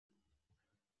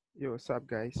Yo, what's up,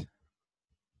 guys?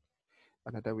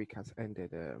 Another week has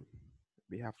ended.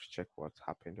 We have to check what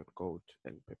happened on gold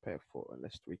and prepare for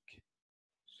next week.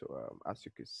 So, as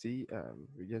you can see,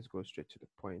 we just go straight to the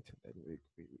point and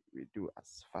we do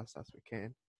as fast as we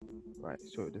can. Right.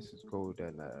 So, this is gold,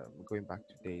 and going back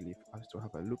to daily for us to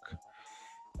have a look.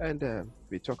 And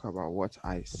we talk about what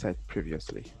I said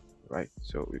previously. Right.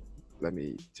 So, let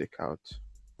me take out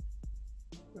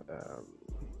um,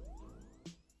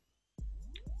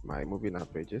 my moving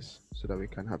averages so that we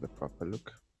can have a proper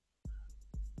look.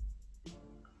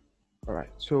 All right.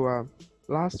 So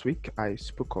last week I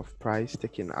spoke of price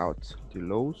taking out the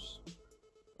lows,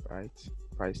 right?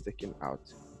 Price taking out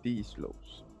these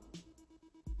lows,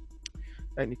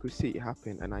 and you could see it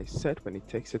happen. And I said when it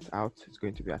takes it out, it's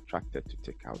going to be attracted to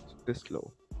take out this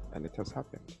low, and it has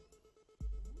happened.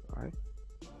 All right.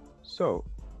 So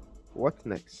what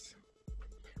next?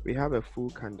 We have a full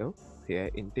candle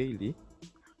here in daily.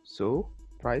 So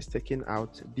price taking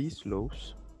out these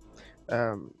lows.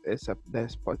 There is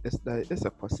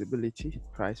a possibility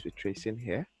price retracing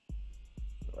here,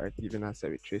 right? Even as a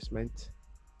retracement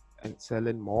and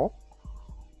selling more,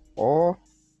 or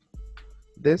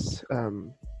this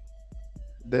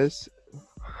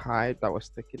high that was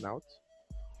taken out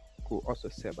could also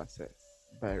serve as a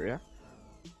barrier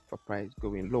for price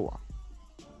going lower.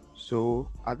 So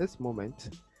at this moment,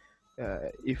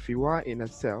 if you are in a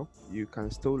sell, you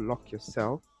can still lock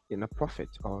yourself in a profit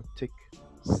or take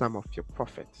some of your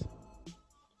profit,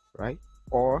 right?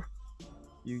 Or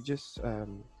you just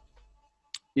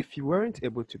if you weren't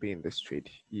able to be in this trade,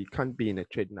 you can't be in a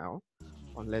trade now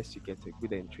unless you get a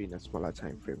good entry in a smaller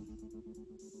time frame,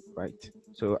 right?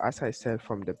 So as I said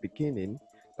from the beginning,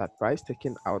 that price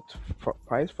taking out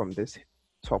price from this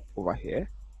top over here,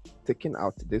 taking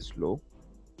out this low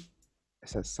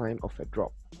is a sign of a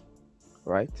drop,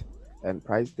 right? And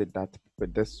price did that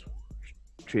with this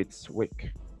trade's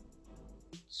wick.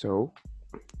 So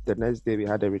the next day we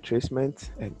had a retracement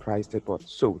and price did what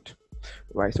sold,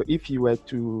 right? So if you were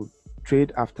to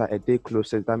trade after a day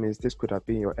closes, that means this could have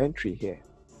been your entry here,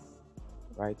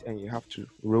 right? And you have to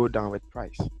roll down with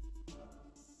price.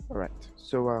 All right.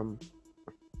 So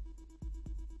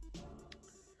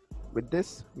with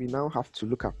this, we now have to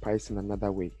look at price in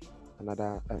another way,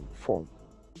 another form.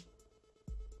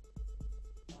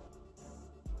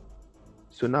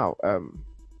 So now,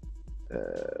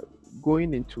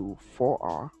 going into 4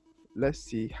 hour, let's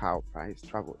see how price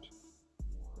traveled.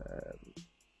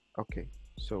 Okay,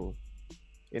 so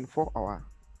in 4 hour,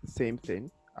 same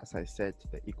thing as I said,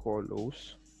 the equal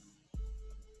lows,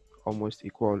 almost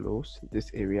equal lows, this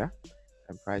area,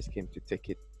 and price came to take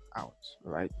it out,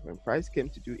 right? When price came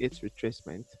to do its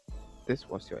retracement, this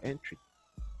was your entry.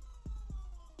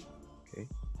 Okay,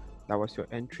 that was your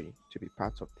entry to be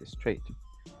part of this trade,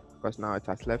 because now it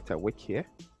has left a wick here,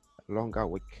 a longer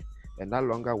wick, and that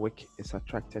longer wick is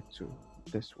attracted to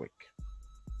this wick.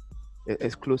 It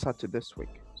is closer to this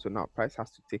wick, so now price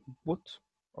has to take both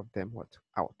of them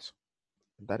out,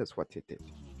 and that is what it did.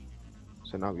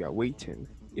 So now we are waiting.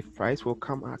 If price will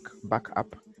come back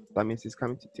up, that means it's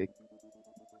coming to take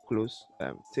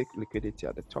liquidity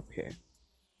at the top here,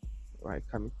 right?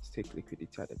 Coming to take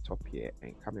liquidity at the top here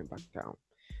and coming back down.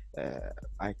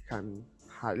 I can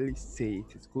hardly say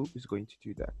it's going to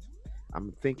do that.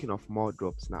 I'm thinking of more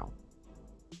drops now.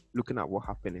 Looking at what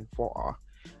happened in 4 hour,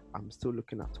 I'm still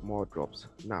looking at more drops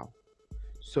now.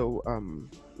 So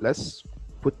let's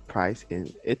put price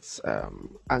in its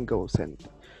angles and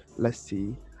let's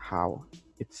see how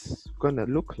it's gonna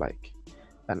look like.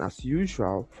 And as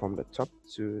usual, from the top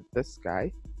to this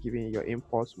guy, giving your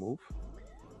impulse move,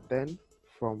 then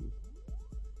from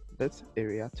this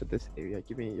area to this area,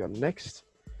 giving your next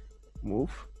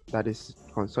move, that is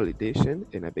consolidation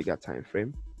in a bigger time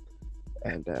frame,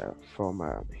 and from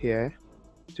here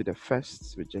to the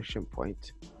first rejection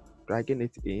point, dragging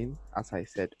it in, as I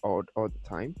said all the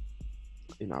time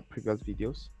in our previous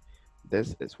videos.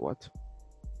 This is what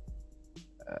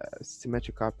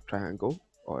symmetrical triangle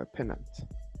or a pennant.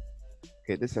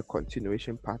 Okay, this is a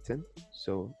continuation pattern.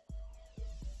 So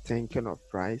thinking of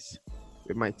price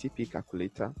with my TP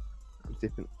calculator, I'm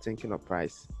thinking of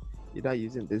price either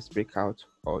using this breakout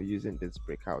or using this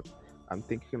breakout. I'm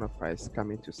thinking of price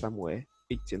coming to somewhere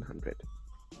 1800.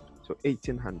 So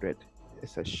 1800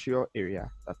 is a sure area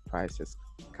that price is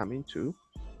coming to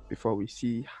before we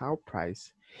see how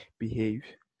price behave.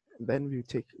 Then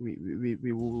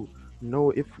we will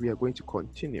know if we are going to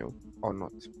continue or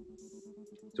not.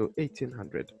 So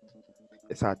 1800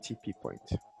 is our TP point.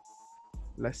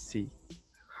 Let's see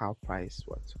how price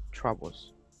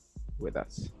travels with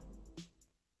us.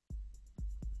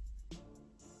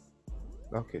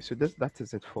 Okay, so that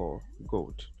is it for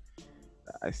gold.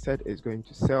 I said it's going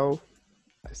to sell.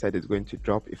 I said it's going to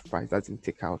drop if price doesn't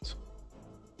take out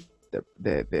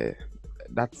the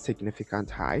that significant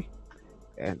high,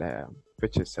 and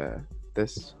which is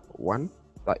this one,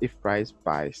 that if price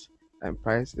buys and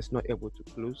price is not able to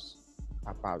close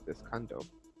above this candle,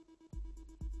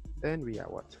 then we are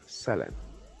what, selling,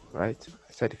 right?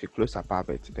 I said if you close above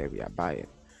it, then we are buying,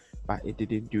 but it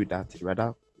didn't do that.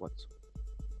 Rather, what,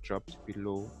 dropped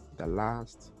below the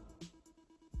last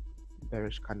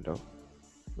bearish candle,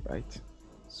 right?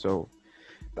 So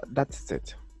that's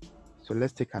it. So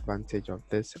let's take advantage of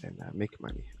this and make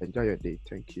money. Enjoy your day.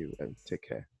 Thank you and take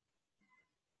care.